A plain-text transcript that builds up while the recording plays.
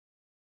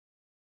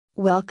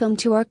Welcome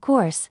to our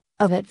course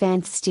of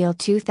Advanced Steel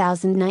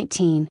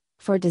 2019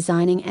 for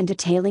designing and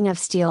detailing of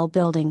steel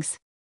buildings.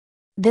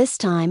 This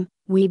time,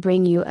 we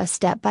bring you a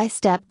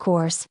step-by-step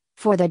course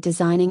for the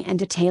designing and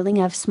detailing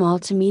of small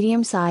to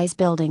medium-sized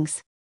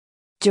buildings.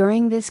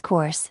 During this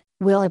course,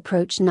 we'll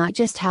approach not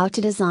just how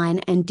to design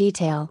and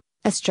detail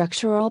a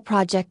structural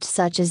project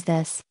such as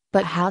this,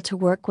 but how to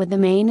work with the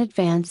main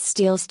advanced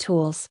steels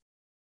tools.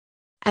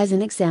 As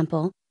an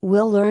example,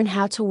 we'll learn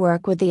how to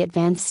work with the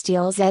advanced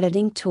steels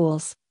editing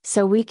tools,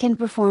 so we can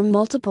perform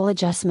multiple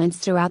adjustments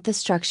throughout the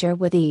structure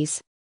with ease.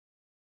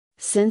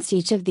 Since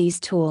each of these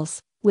tools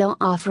will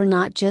offer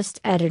not just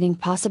editing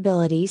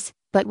possibilities,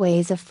 but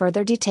ways of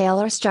further detail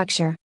our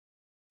structure.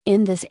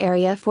 In this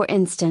area, for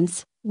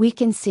instance, we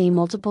can see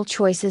multiple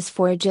choices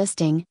for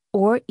adjusting,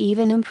 or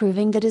even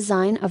improving the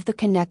design of the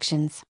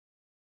connections.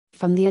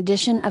 From the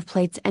addition of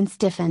plates and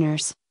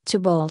stiffeners, to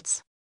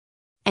bolts.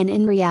 And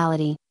in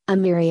reality, a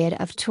myriad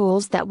of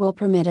tools that will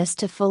permit us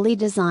to fully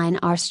design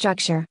our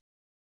structure.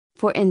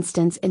 For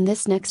instance, in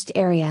this next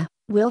area,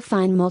 we'll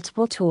find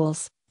multiple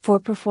tools for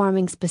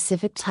performing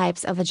specific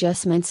types of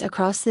adjustments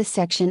across the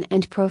section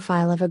and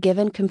profile of a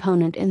given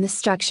component in the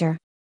structure.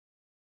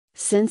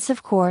 Since,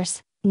 of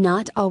course,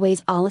 not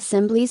always all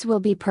assemblies will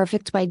be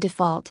perfect by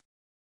default.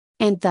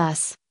 And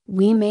thus,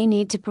 we may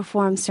need to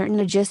perform certain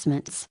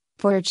adjustments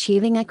for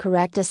achieving a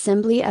correct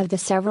assembly of the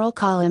several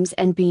columns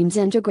and beams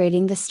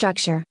integrating the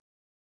structure.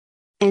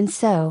 And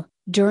so,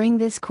 during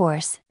this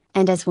course,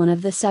 and as one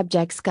of the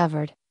subjects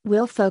covered,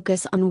 we'll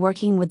focus on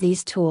working with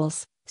these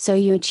tools, so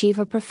you achieve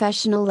a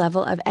professional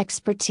level of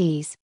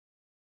expertise.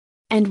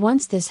 And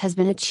once this has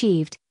been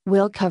achieved,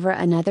 we'll cover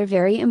another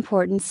very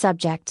important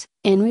subject,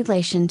 in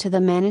relation to the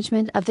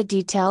management of the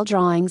detailed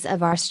drawings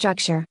of our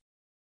structure.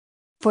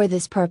 For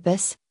this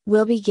purpose,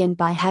 we'll begin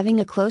by having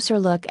a closer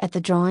look at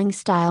the Drawing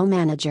Style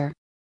Manager.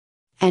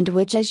 And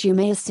which, as you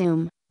may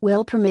assume,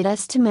 will permit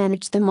us to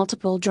manage the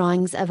multiple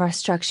drawings of our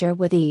structure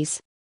with ease.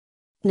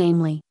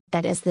 Namely,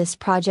 that as this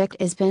project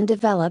is being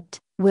developed,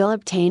 we'll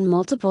obtain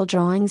multiple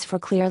drawings for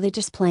clearly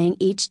displaying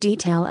each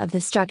detail of the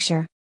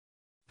structure.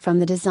 From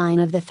the design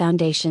of the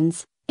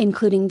foundations,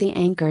 including the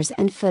anchors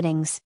and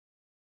footings,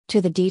 to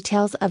the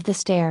details of the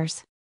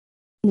stairs.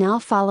 Now,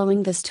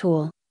 following this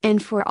tool,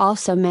 and for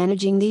also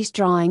managing these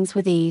drawings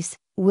with ease,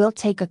 we'll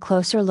take a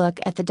closer look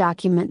at the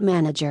Document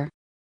Manager.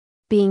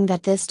 Being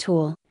that this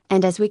tool,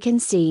 and as we can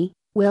see,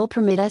 will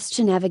permit us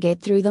to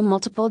navigate through the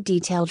multiple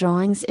detail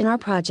drawings in our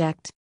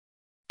project.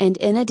 And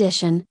in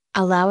addition,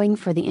 allowing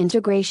for the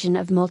integration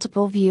of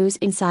multiple views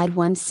inside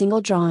one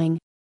single drawing.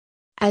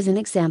 As an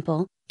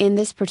example, in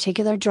this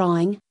particular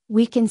drawing,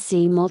 we can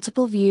see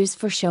multiple views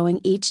for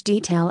showing each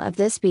detail of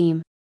this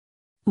beam.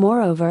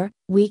 Moreover,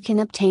 we can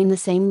obtain the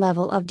same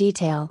level of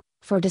detail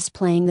for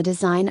displaying the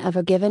design of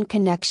a given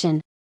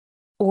connection,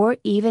 or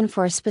even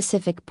for a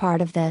specific part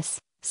of this,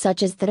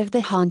 such as that of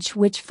the haunch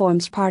which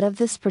forms part of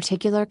this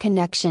particular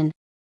connection.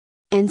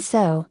 And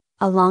so,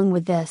 along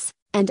with this,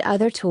 and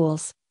other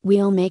tools,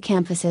 we'll make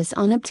emphasis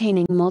on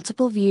obtaining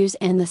multiple views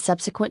and the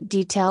subsequent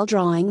detail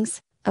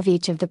drawings of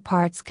each of the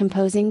parts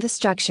composing the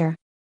structure,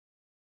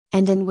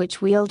 and in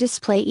which we'll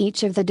display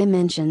each of the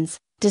dimensions,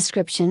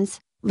 descriptions,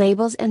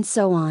 labels, and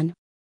so on.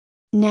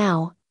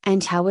 Now,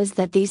 and how is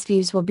that these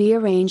views will be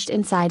arranged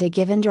inside a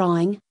given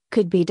drawing,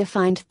 could be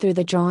defined through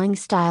the Drawing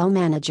Style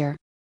Manager.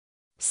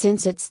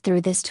 Since it's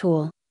through this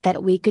tool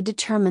that we could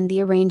determine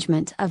the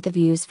arrangement of the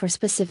views for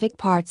specific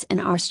parts in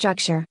our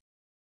structure.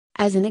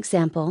 As an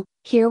example,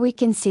 here we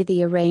can see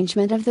the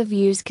arrangement of the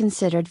views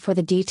considered for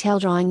the detail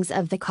drawings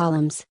of the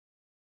columns.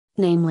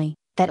 Namely,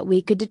 that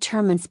we could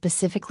determine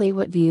specifically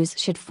what views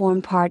should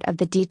form part of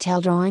the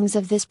detail drawings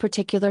of this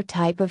particular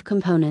type of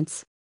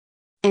components.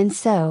 And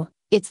so,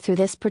 it's through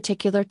this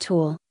particular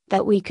tool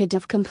that we could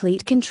have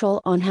complete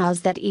control on how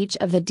that each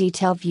of the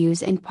detail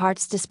views and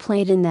parts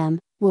displayed in them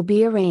will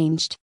be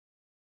arranged.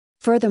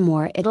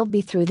 Furthermore, it'll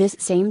be through this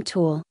same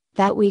tool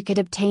that we could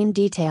obtain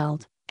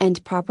detailed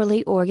and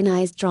properly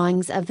organized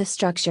drawings of the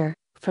structure,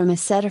 from a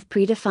set of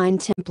predefined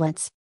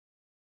templates.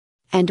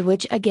 And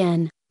which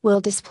again,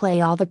 will display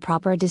all the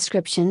proper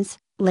descriptions,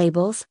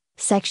 labels,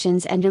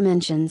 sections and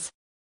dimensions.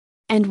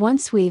 And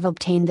once we've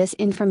obtained this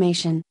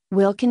information,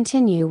 we'll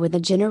continue with the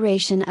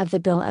generation of the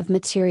bill of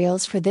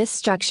materials for this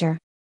structure.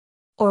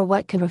 Or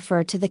what could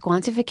refer to the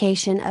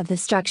quantification of the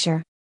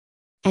structure.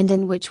 And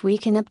in which we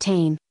can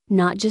obtain,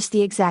 not just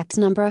the exact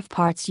number of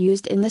parts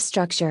used in the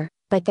structure,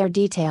 but their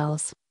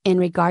details, in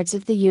regards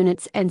of the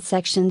units and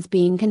sections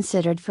being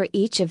considered for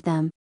each of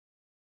them.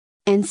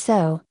 And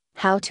so,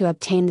 how to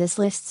obtain this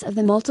lists of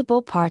the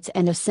multiple parts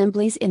and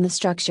assemblies in the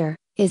structure,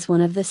 is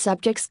one of the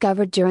subjects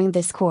covered during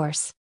this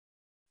course.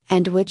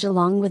 And which,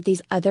 along with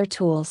these other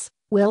tools,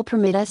 will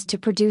permit us to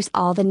produce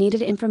all the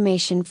needed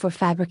information for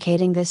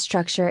fabricating this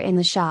structure in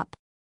the shop.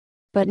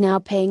 But now,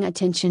 paying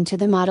attention to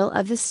the model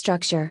of the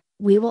structure,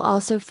 we will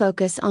also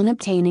focus on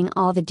obtaining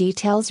all the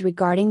details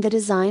regarding the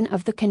design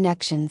of the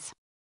connections.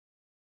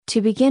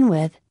 To begin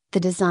with,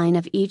 the design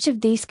of each of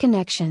these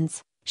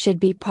connections should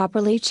be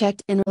properly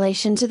checked in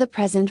relation to the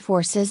present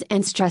forces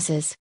and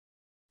stresses.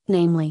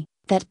 Namely,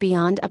 that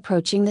beyond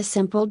approaching the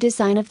simple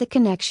design of the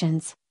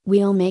connections,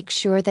 we'll make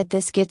sure that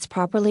this gets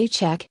properly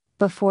checked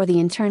before the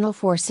internal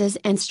forces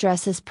and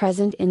stresses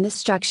present in the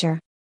structure.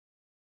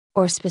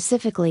 Or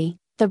specifically,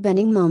 the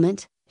bending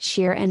moment,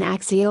 shear and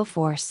axial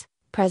force,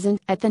 present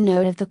at the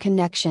node of the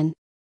connection.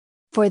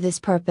 For this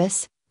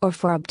purpose, or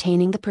for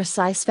obtaining the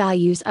precise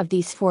values of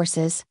these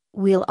forces,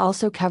 we'll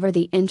also cover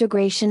the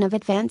integration of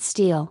advanced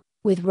steel,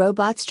 with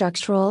Revit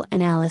Structural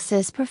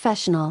Analysis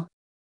Professional.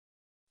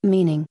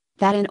 Meaning,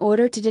 that in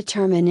order to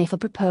determine if a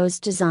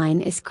proposed design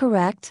is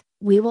correct,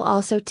 we will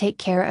also take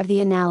care of the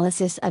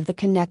analysis of the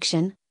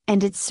connection,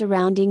 and its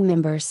surrounding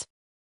members,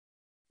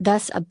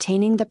 thus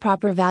obtaining the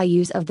proper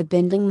values of the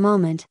bending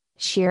moment,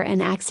 shear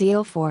and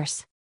axial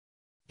force.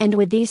 And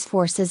with these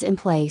forces in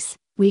place,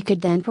 we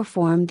could then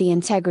perform the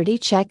integrity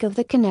check of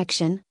the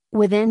connection,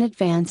 within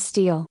advanced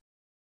steel.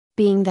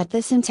 Being that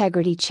this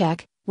integrity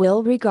check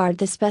will regard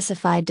the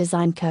specified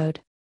design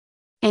code.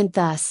 And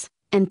thus,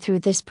 and through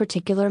this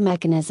particular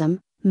mechanism,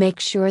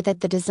 make sure that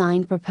the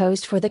design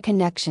proposed for the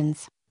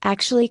connections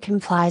actually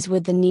complies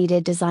with the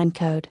needed design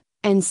code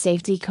and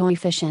safety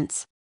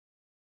coefficients.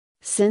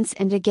 Since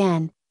and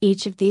again,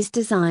 each of these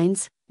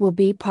designs will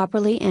be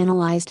properly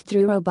analyzed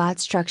through Revit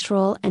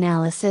Structural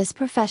Analysis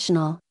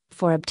Professional,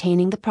 for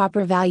obtaining the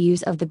proper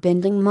values of the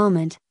bending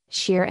moment,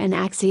 shear and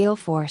axial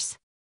force.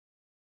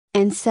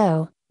 And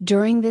so,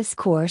 during this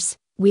course,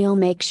 we'll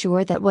make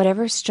sure that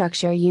whatever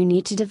structure you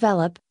need to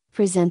develop,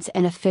 presents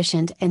an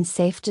efficient and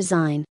safe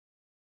design,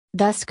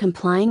 thus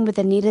complying with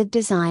the needed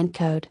design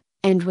code,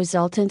 and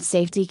resultant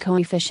safety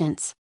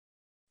coefficients.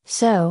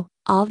 So,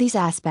 all these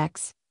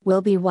aspects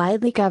will be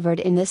widely covered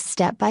in this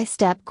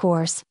step-by-step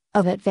course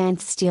of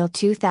Advanced Steel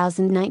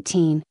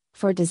 2019,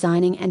 for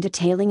designing and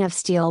detailing of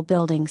steel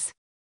buildings.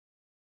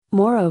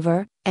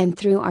 Moreover, and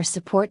through our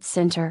support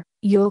center,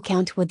 you'll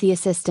count with the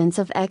assistance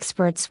of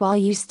experts while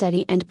you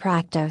study and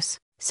practice,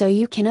 so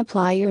you can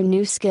apply your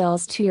new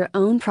skills to your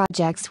own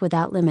projects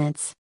without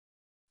limits.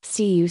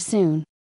 See you soon.